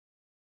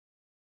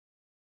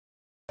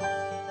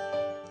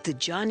The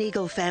John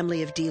Eagle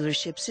family of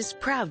dealerships is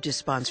proud to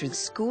sponsor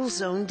School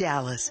Zone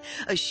Dallas,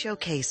 a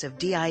showcase of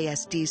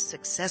DISD's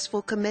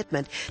successful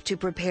commitment to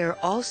prepare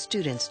all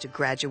students to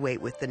graduate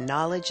with the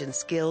knowledge and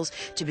skills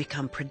to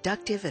become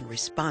productive and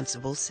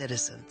responsible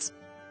citizens.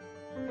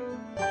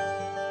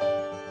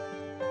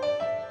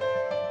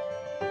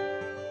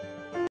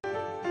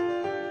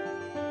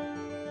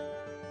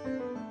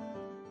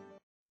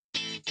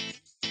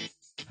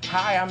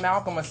 Hi, I'm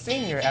Malcolm, a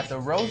senior at the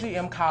Rosie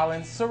M.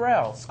 Collins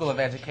Sorrell School of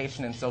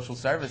Education and Social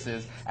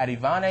Services at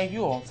Yvonne A.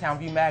 Ewell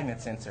Townview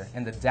Magnet Center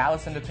in the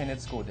Dallas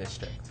Independent School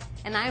District.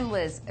 And I'm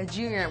Liz, a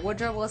junior at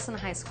Woodrow Wilson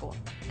High School.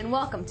 And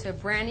welcome to a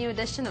brand new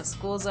edition of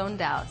School Zone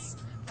Dallas.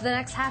 For the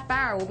next half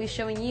hour, we'll be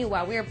showing you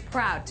why we are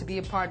proud to be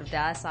a part of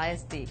Dallas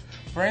ISD.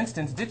 For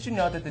instance, did you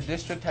know that the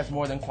district has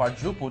more than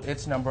quadrupled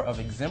its number of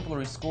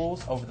exemplary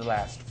schools over the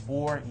last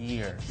 4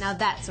 years? Now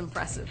that's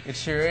impressive. It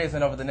sure is,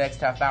 and over the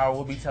next half hour,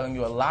 we'll be telling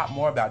you a lot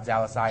more about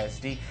Dallas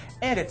ISD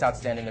and its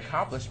outstanding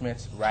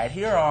accomplishments right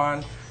here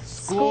on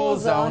School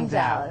Zone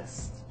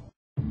Dallas.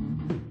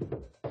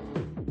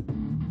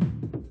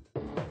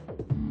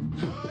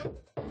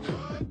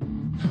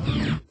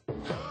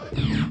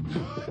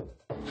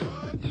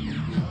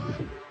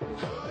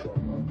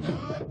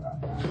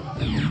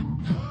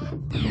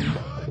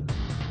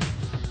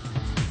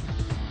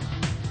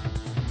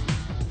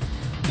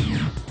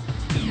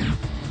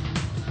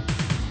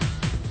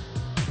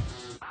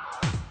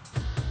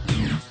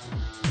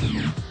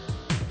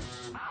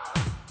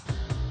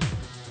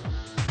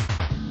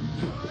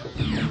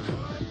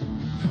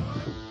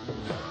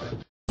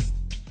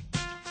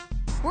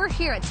 We're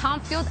here at Tom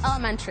Field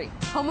Elementary,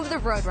 home of the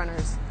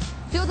Roadrunners.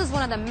 Field is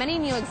one of the many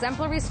new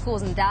exemplary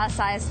schools in Dallas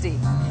ISD.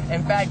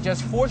 In fact,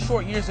 just 4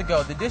 short years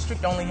ago, the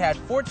district only had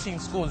 14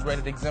 schools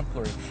rated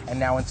exemplary, and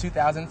now in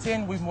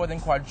 2010, we've more than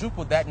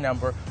quadrupled that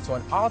number to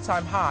an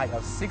all-time high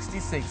of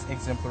 66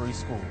 exemplary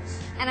schools.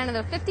 And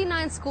another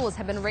 59 schools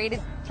have been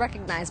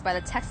recognized by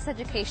the Texas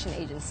Education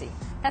Agency.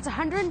 That's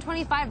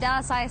 125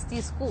 Dallas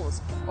ISD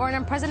schools, or an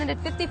unprecedented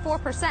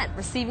 54%,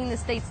 receiving the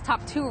state's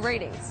top 2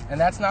 ratings. And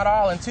that's not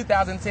all. In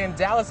 2010,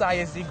 Dallas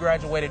ISD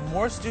graduated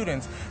more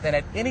students than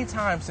at any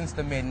time since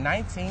the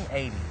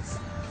mid-1980s.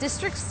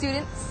 District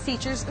students,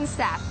 teachers, and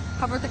staff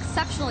have worked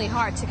exceptionally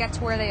hard to get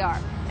to where they are,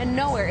 and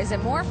nowhere is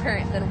it more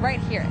apparent than right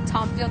here at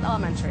Tom Field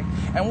Elementary.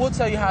 And we'll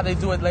tell you how they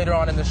do it later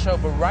on in the show,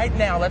 but right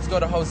now, let's go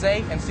to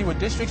Jose and see what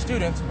district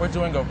students were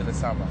doing over the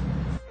summer.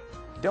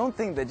 Don't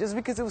think that just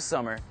because it was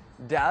summer,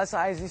 Dallas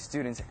ISD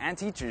students and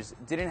teachers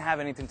didn't have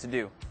anything to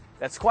do.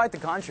 That's quite the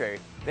contrary.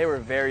 They were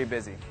very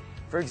busy.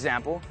 For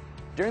example,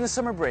 during the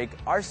summer break,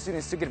 our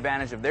students took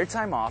advantage of their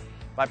time off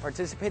by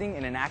participating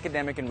in an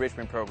academic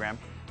enrichment program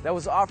that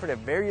was offered at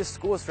various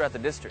schools throughout the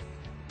district.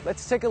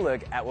 Let's take a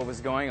look at what was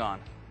going on.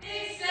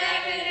 6, 7,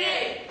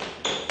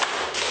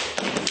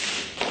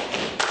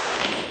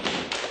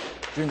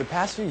 8. During the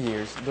past few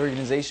years, the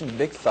organization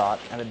Big Thought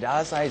and the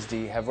Dallas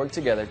ISD have worked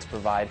together to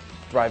provide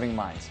Thriving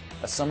Minds,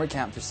 a summer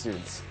camp for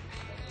students.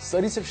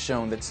 Studies have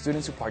shown that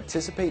students who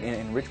participate in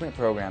enrichment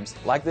programs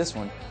like this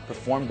one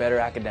perform better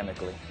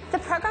academically. The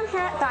program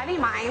here at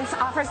Thriving Minds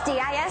offers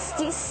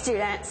DISD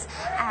students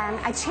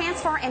a chance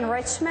for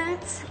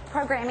enrichment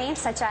programming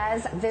such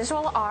as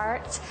visual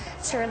art,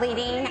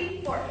 cheerleading,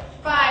 3, 4,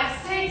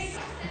 5, 6,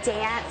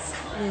 dance,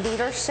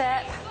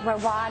 leadership,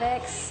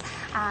 robotics,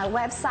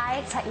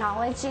 website,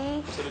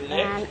 technology,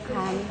 and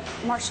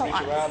martial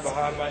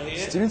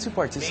arts. Students who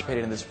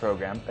participated in this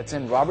program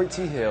attend Robert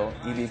T. Hill,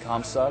 E.B.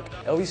 Comstock,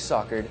 L.V.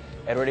 Stockard,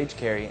 Edward H.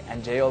 Carey,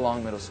 and J.O.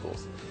 Long Middle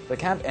Schools. The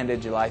camp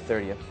ended July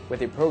 30th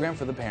with a program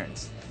for the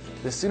parents.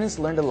 The students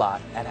learned a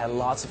lot and had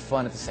lots of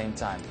fun at the same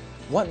time.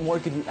 What more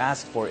could you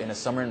ask for in a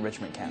summer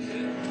enrichment camp?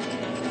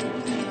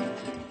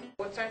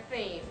 What's our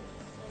theme?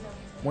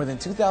 More than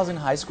 2,000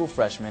 high school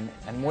freshmen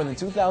and more than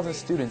 2,000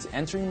 students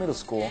entering middle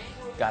school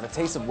got a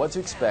taste of what to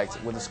expect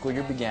when the school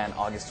year began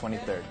August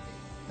 23rd.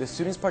 The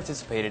students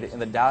participated in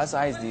the Dallas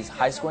ISD's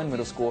high school and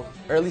middle school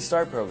Early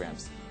Start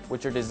programs,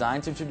 which are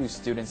designed to introduce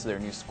students to their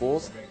new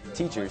schools,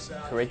 teachers,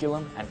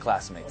 curriculum, and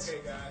classmates.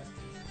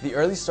 The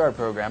Early Start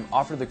program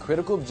offered the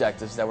critical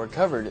objectives that were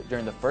covered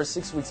during the first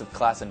 6 weeks of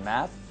class in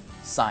math,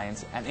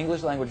 science, and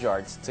English language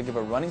arts to give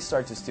a running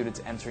start to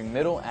students entering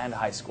middle and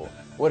high school.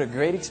 What a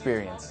great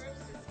experience!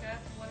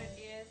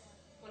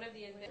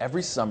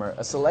 Every summer,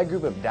 a select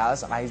group of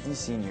Dallas ISD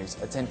seniors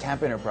attend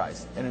Camp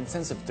Enterprise, an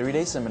intensive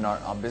 3-day seminar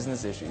on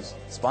business issues,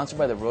 sponsored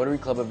by the Rotary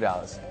Club of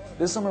Dallas.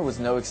 This summer was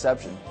no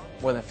exception.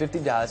 More than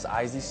 50 Dallas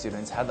ISD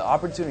students had the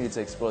opportunity to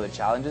explore the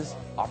challenges,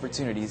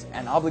 opportunities,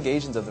 and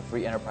obligations of the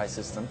free enterprise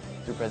system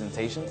through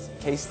presentations,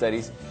 case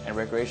studies, and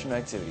recreational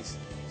activities.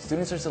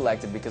 Students are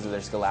selected because of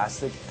their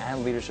scholastic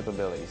and leadership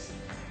abilities.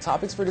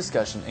 Topics for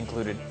discussion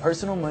included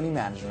personal money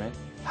management,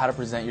 how to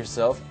present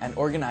yourself, and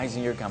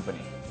organizing your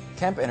company.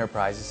 Camp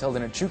Enterprise is held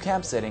in a true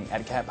camp setting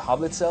at Camp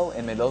Hoblitzell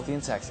in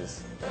Midlothian,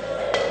 Texas.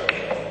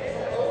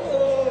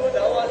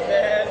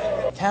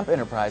 Camp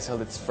Enterprise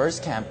held its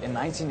first camp in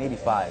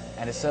 1985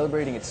 and is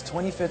celebrating its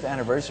 25th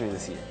anniversary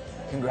this year.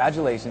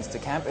 Congratulations to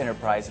Camp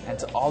Enterprise and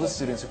to all the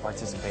students who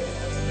participated.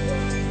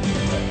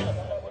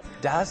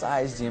 Dallas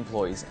ISD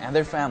employees and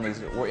their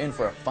families were in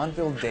for a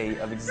fun-filled day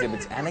of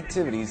exhibits and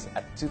activities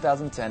at the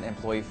 2010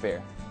 Employee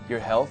Fair. Your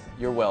health,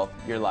 your wealth,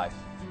 your life.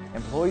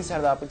 Employees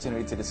had the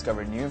opportunity to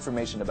discover new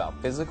information about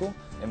physical,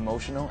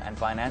 emotional, and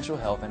financial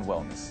health and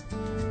wellness.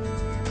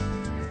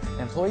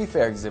 Employee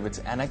fair exhibits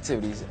and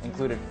activities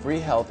included free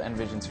health and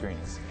vision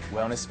screenings,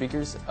 wellness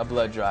speakers, a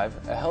blood drive,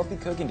 a healthy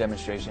cooking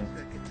demonstration,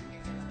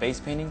 face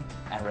painting,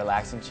 and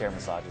relaxing chair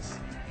massages.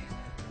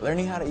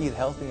 Learning how to eat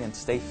healthy and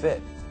stay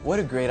fit. What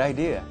a great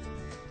idea!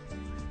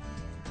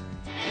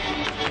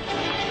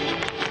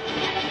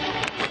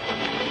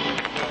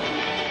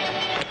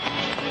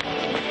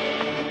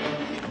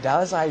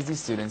 Dallas ISD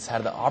students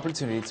had the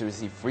opportunity to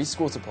receive free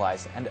school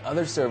supplies and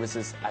other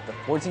services at the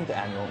 14th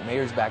Annual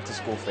Mayor's Back to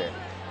School Fair.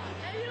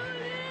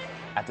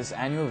 At this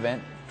annual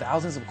event,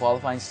 thousands of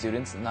qualifying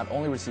students not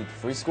only received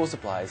free school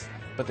supplies,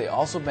 but they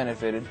also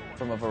benefited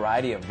from a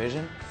variety of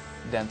vision,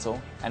 dental,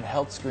 and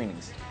health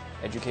screenings,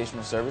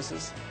 educational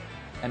services,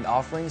 and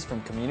offerings from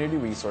community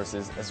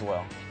resources as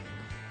well.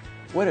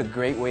 What a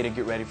great way to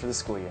get ready for the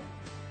school year.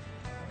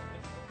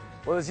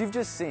 Well, as you've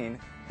just seen,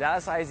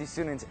 Dallas ISD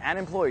students and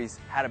employees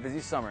had a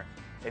busy summer.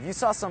 If you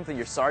saw something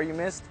you're sorry you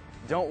missed,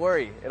 don't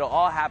worry, it'll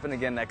all happen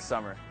again next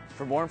summer.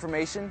 For more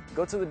information,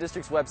 go to the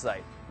district's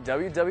website,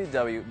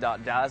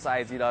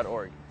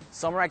 www.dallasisd.org.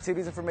 Summer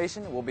activities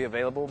information will be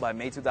available by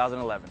May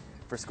 2011.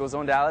 For School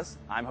Zone Dallas,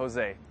 I'm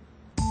Jose.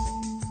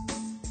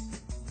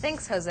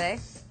 Thanks, Jose.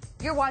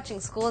 You're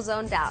watching School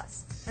Zone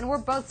Dallas, and we're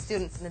both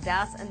students in the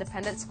Dallas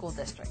Independent School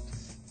District.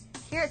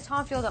 Here at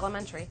Tomfield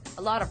Elementary,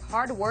 a lot of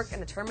hard work and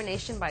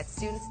determination by its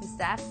students and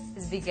staff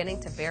is beginning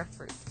to bear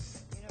fruit.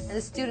 And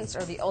the students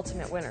are the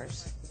ultimate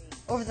winners.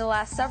 Over the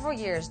last several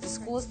years, the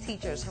school's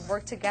teachers have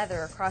worked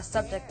together across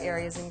subject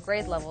areas and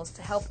grade levels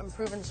to help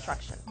improve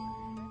instruction.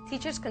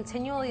 Teachers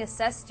continually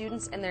assess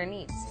students and their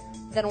needs.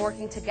 Then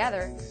working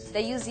together,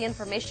 they use the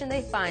information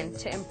they find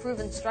to improve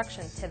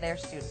instruction to their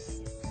students.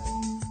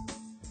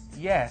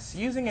 Yes,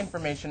 using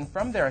information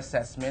from their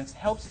assessments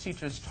helps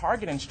teachers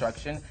target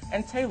instruction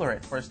and tailor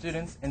it for a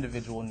student's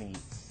individual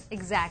needs.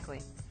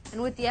 Exactly.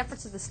 And with the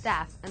efforts of the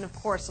staff, and of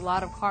course a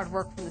lot of hard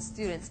work from the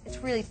students, it's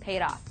really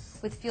paid off,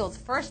 with Field's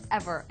first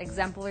ever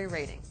exemplary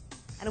rating.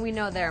 And we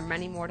know there are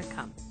many more to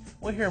come.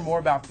 We'll hear more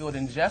about Field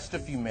in just a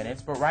few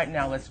minutes, but right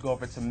now let's go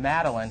over to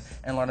Madeline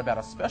and learn about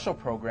a special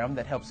program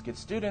that helps get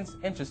students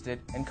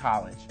interested in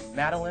college.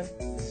 Madeline?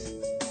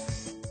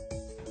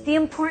 The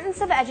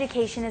importance of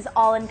education is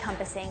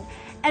all-encompassing,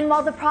 and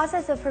while the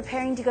process of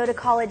preparing to go to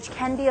college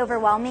can be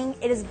overwhelming,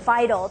 it is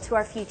vital to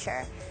our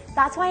future.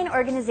 That's why an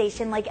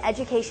organization like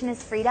Education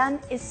is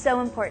Freedom is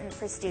so important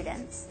for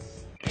students.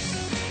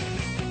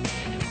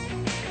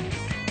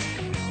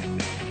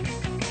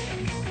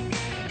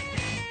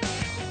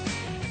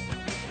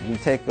 We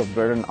take the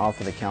burden off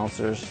of the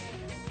counselors.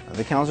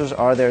 The counselors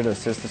are there to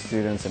assist the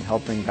students and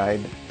help and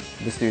guide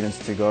the students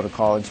to go to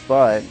college,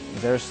 but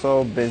they're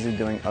so busy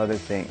doing other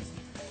things.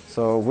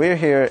 So we're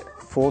here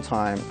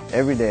full-time,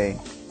 every day,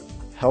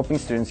 helping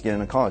students get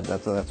into college.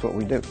 That's what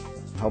we do,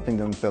 helping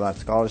them fill out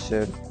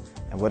scholarship,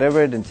 and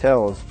whatever it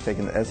entails,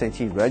 taking the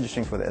SAT,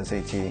 registering for the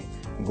SAT,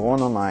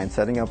 going online,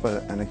 setting up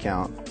an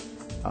account.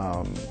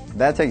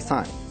 That takes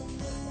time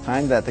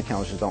that the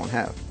counselors don't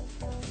have.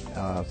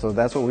 So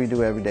that's what we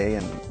do every day,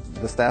 and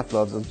the staff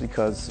loves us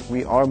because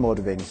we are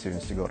motivating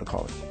students to go to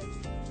college.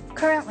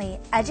 Currently,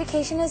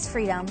 Education is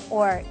Freedom,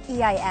 or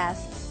EIF,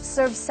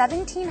 serves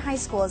 17 high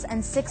schools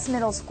and 6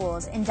 middle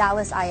schools in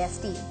Dallas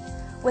ISD.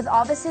 With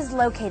offices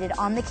located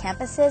on the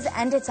campuses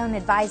and its own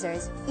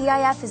advisors,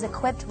 EIF is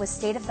equipped with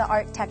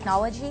state-of-the-art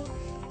technology,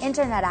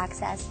 internet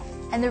access,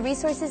 and the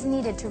resources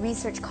needed to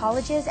research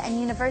colleges and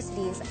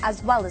universities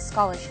as well as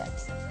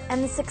scholarships.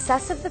 And the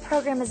success of the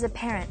program is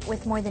apparent,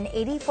 with more than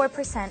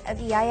 84% of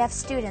EIF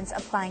students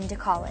applying to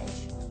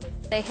college.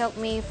 They helped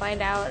me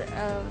find out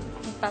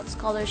about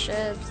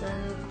scholarships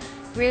and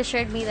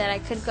reassured me that I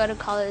could go to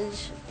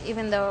college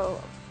even though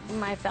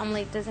my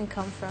family doesn't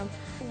come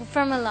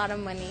from a lot of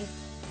money.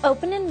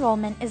 Open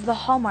enrollment is the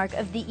hallmark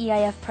of the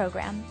EIF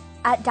program.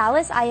 At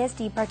Dallas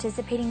ISD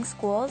participating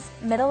schools,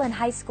 middle and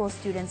high school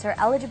students are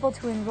eligible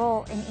to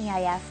enroll in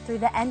EIF through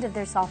the end of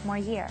their sophomore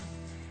year.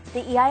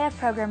 The EIF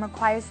program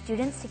requires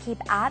students to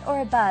keep at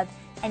or above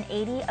an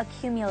 80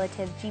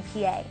 accumulative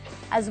GPA,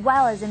 as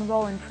well as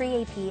enroll in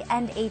pre-AP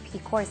and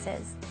AP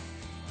courses.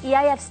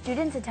 EIF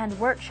students attend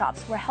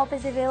workshops where help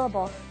is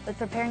available with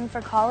preparing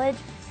for college,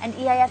 and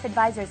EIF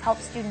advisors help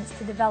students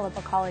to develop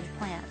a college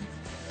plan.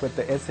 With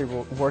the essay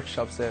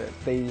workshops that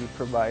they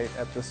provide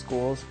at the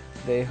schools,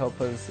 they help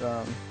us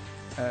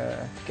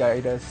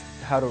guide us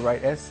how to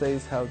write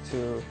essays, how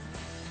to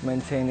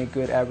maintain a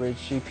good average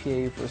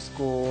GPA for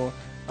school.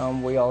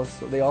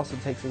 They also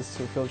take us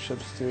to field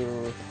trips,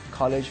 to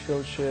college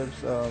field trips,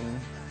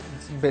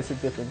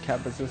 visit different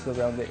campuses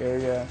around the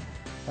area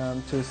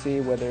to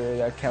see whether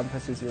that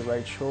campus is your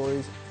right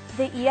choice.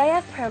 The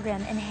EIF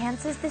program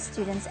enhances the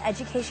students'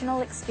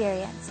 educational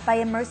experience by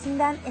immersing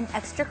them in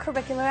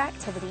extracurricular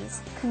activities,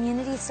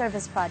 community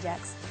service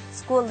projects,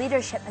 school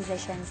leadership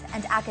positions,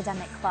 and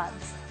academic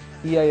clubs.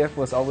 EIF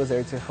was always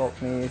there to help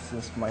me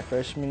since my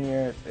freshman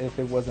year. If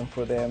it wasn't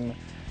for them,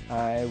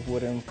 I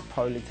wouldn't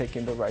probably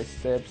taken the right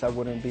steps. I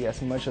wouldn't be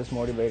as much as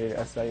motivated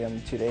as I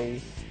am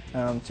today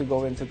to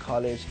go into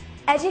college.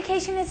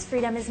 Education is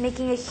Freedom is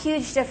making a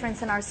huge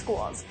difference in our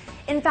schools.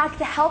 In fact,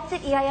 the help that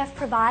EIF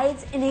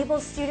provides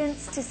enables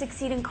students to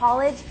succeed in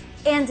college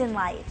and in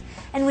life.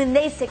 And when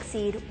they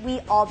succeed, we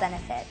all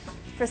benefit.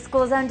 For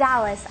School Zone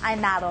Dallas, I'm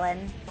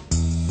Madeline.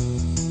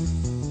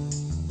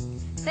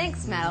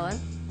 Thanks, Madeline.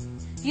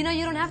 You know,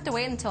 you don't have to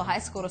wait until high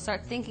school to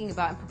start thinking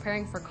about and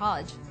preparing for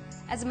college.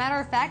 As a matter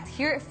of fact,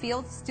 here at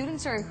Field,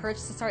 students are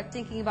encouraged to start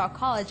thinking about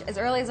college as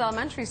early as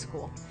elementary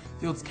school.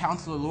 Field's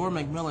counselor Laura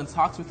McMillan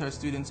talks with her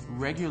students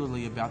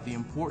regularly about the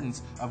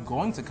importance of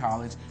going to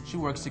college. She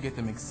works to get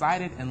them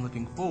excited and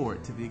looking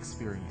forward to the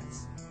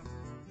experience.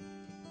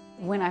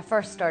 When I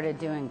first started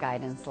doing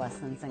guidance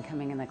lessons and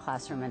coming in the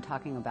classroom and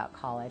talking about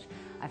college,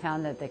 I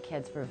found that the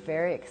kids were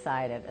very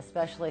excited,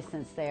 especially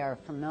since they are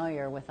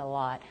familiar with a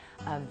lot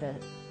of the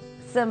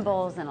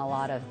symbols and a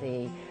lot of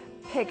the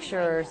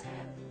pictures,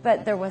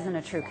 but there wasn't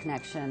a true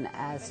connection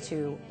as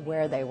to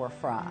where they were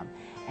from.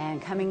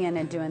 And coming in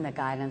and doing the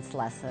guidance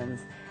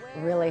lessons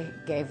really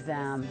gave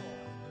them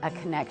a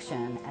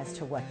connection as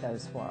to what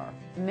those were.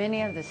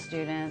 Many of the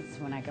students,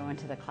 when I go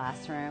into the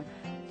classroom,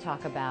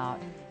 talk about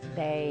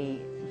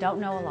they don't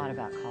know a lot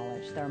about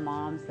college. Their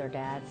moms, their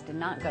dads did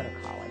not go to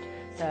college.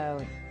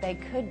 So they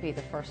could be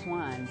the first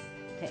ones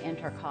to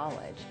enter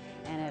college,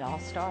 and it all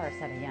starts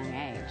at a young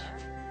age.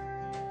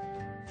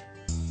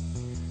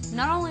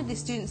 Not only do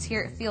students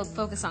here at Field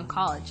focus on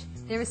college,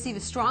 they receive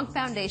a strong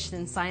foundation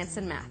in science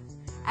and math,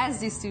 as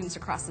do students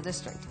across the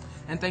district.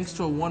 And thanks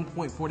to a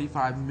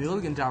 $1.45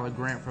 million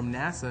grant from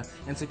NASA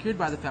and secured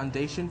by the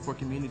Foundation for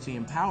Community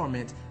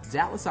Empowerment,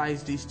 Dallas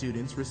ISD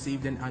students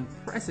received an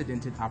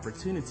unprecedented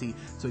opportunity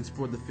to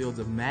explore the fields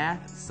of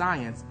math,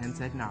 science, and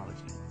technology.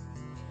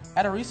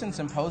 At a recent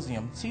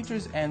symposium,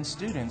 teachers and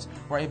students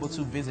were able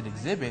to visit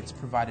exhibits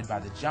provided by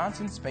the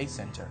Johnson Space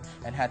Center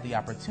and had the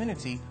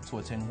opportunity to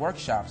attend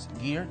workshops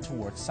geared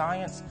towards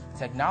science,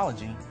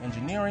 technology,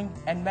 engineering,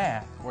 and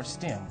math, or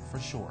STEM for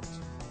short.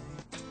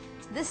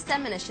 This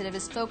STEM initiative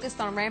is focused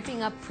on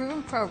ramping up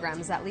proven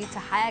programs that lead to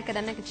high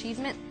academic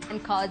achievement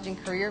and college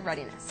and career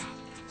readiness.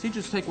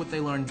 Teachers take what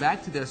they learn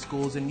back to their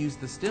schools and use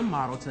the STEM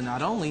model to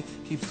not only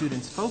keep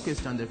students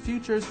focused on their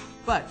futures,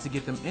 but to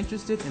get them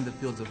interested in the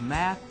fields of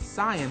math,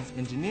 science,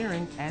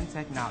 engineering, and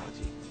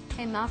technology.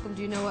 Hey Malcolm,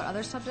 do you know what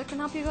other subject can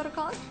help you go to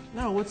college?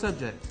 No, what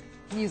subject?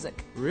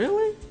 Music.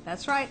 Really?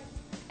 That's right.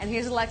 And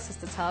here's Alexis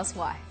to tell us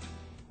why.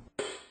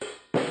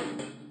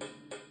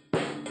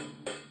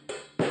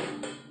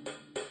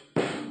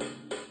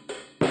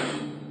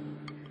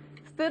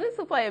 Students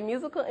who play a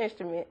musical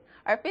instrument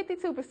are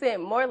 52%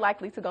 more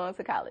likely to go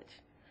into college.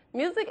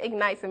 Music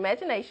ignites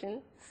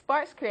imagination,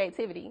 sparks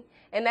creativity,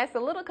 and adds a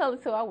little color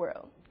to our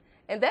world.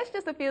 And that's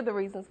just a few of the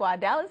reasons why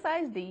Dallas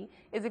ISD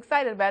is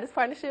excited about its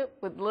partnership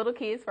with Little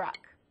Kids Rock.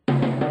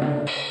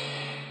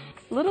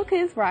 Little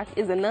Kids Rock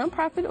is a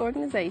nonprofit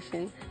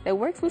organization that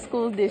works with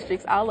school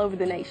districts all over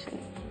the nation.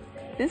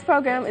 This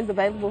program is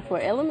available for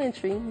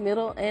elementary,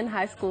 middle, and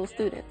high school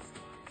students.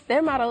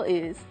 Their motto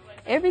is,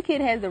 "Every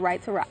kid has the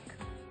right to rock."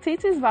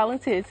 Teachers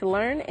volunteer to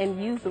learn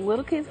and use the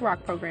Little Kids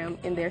Rock program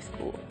in their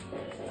school.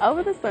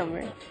 Over the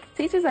summer,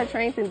 teachers are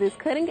trained in this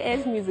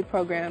cutting-edge music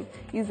program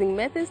using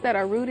methods that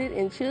are rooted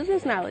in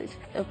children's knowledge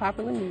of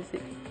popular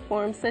music,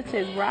 forms such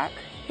as rock,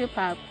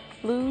 hip-hop,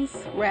 blues,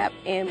 rap,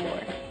 and more.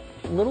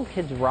 Little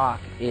Kids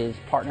Rock is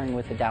partnering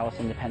with the Dallas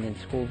Independent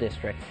School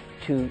District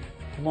to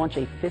launch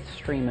a fifth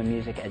stream of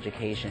music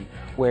education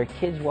where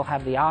kids will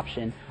have the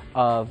option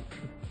of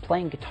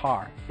playing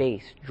guitar,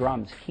 bass,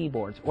 drums,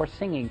 keyboards, or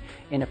singing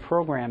in a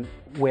program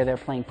where they're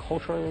playing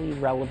culturally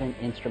relevant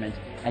instruments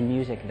and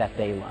music that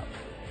they love.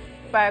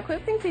 By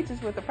equipping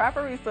teachers with the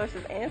proper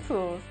resources and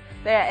tools,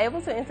 they are able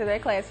to enter their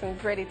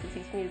classrooms ready to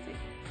teach music.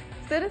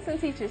 Students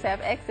and teachers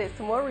have access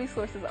to more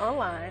resources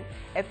online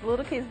at the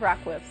Little Kids Rock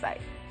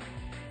website.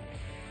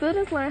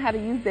 Students learn how to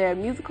use their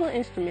musical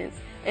instruments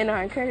and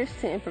are encouraged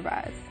to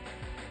improvise,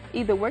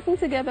 either working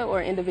together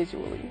or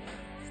individually.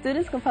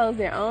 Students compose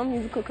their own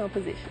musical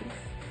compositions.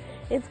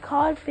 It's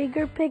called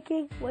finger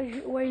picking, where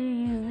you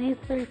use these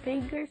 3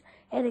 fingers,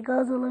 and it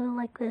goes a little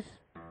like this.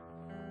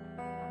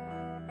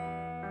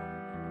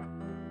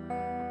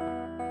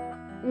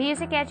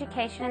 Music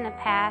education in the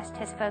past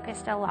has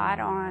focused a lot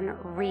on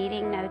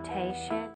reading notation.